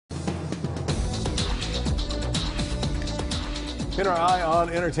In our Eye on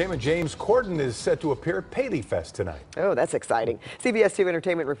Entertainment, James Corden is set to appear at PaleyFest tonight. Oh, that's exciting. CBS 2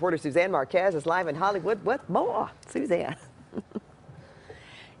 Entertainment reporter Suzanne Marques is live in Hollywood. What more? Suzanne.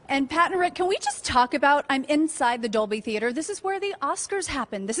 And Pat and Rick, can we just talk about, I'm inside the Dolby Theater. This is where the Oscars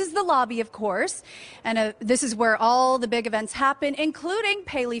happen. This is the lobby, of course. And this is where all the big events happen, including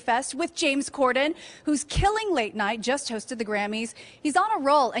PaleyFest with James Corden, who's killing late night, just hosted the Grammys. He's on a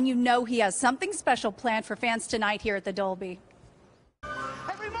roll, and you know he has something special planned for fans tonight here at the Dolby.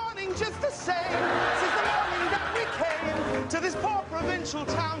 Every morning just the same, since the morning that we came to this poor provincial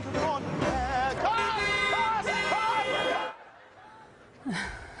town called Corden.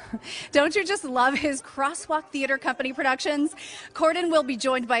 Don't you just love his Crosswalk Theater Company productions? Corden will be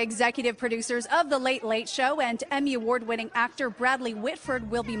joined by executive producers of The Late Late Show, and Emmy Award-winning actor Bradley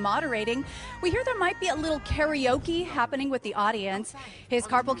Whitford will be moderating. We hear there might be a little karaoke happening with the audience. His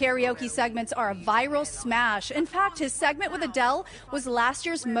carpool karaoke segments are a viral smash. In fact, his segment with Adele was last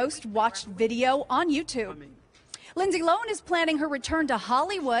year's most watched video on YouTube. Lindsay Lohan is planning her return to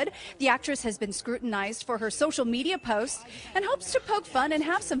Hollywood. The actress has been scrutinized for her social media posts and hopes to poke fun and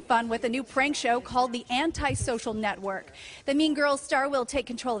have some fun with a new prank show called The Anti-Social Network. The Mean Girls star will take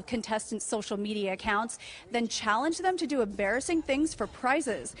control of contestants' social media accounts, then challenge them to do embarrassing things for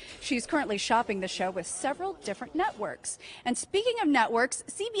prizes. She's currently shopping the show with several different networks. And speaking of networks,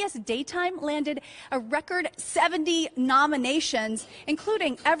 CBS Daytime landed a record 70 nominations,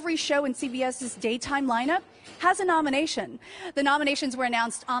 including every show in CBS's daytime lineup has a nomination. The nominations were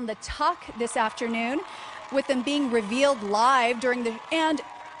announced on The Talk this afternoon, with them being revealed live during the, and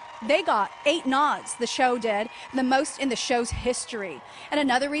they got 8 nods, the show did, the most in the show's history. And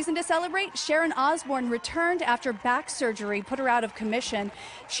another reason to celebrate, Sharon Osbourne returned after back surgery put her out of commission.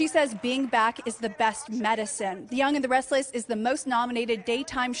 She says being back is the best medicine. The Young and the Restless is the most nominated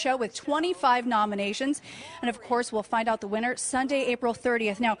daytime show with 25 nominations. And of course, we'll find out the winner Sunday, April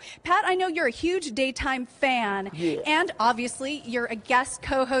 30th. Now, Pat, I know you're a huge daytime fan, and obviously you're a guest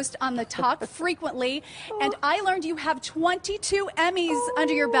co-host on The Talk frequently. And I learned you have 22 Emmys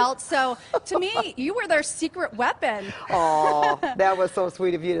under your belt. So, to me, you were their secret weapon. Oh, that was so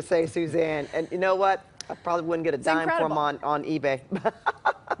sweet of you to say, Suzanne. And you know what? I probably wouldn't get a dime for them on eBay.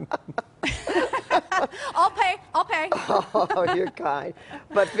 I'll pay. Oh, you're kind.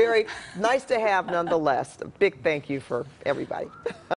 But very nice to have nonetheless. A big thank you for everybody.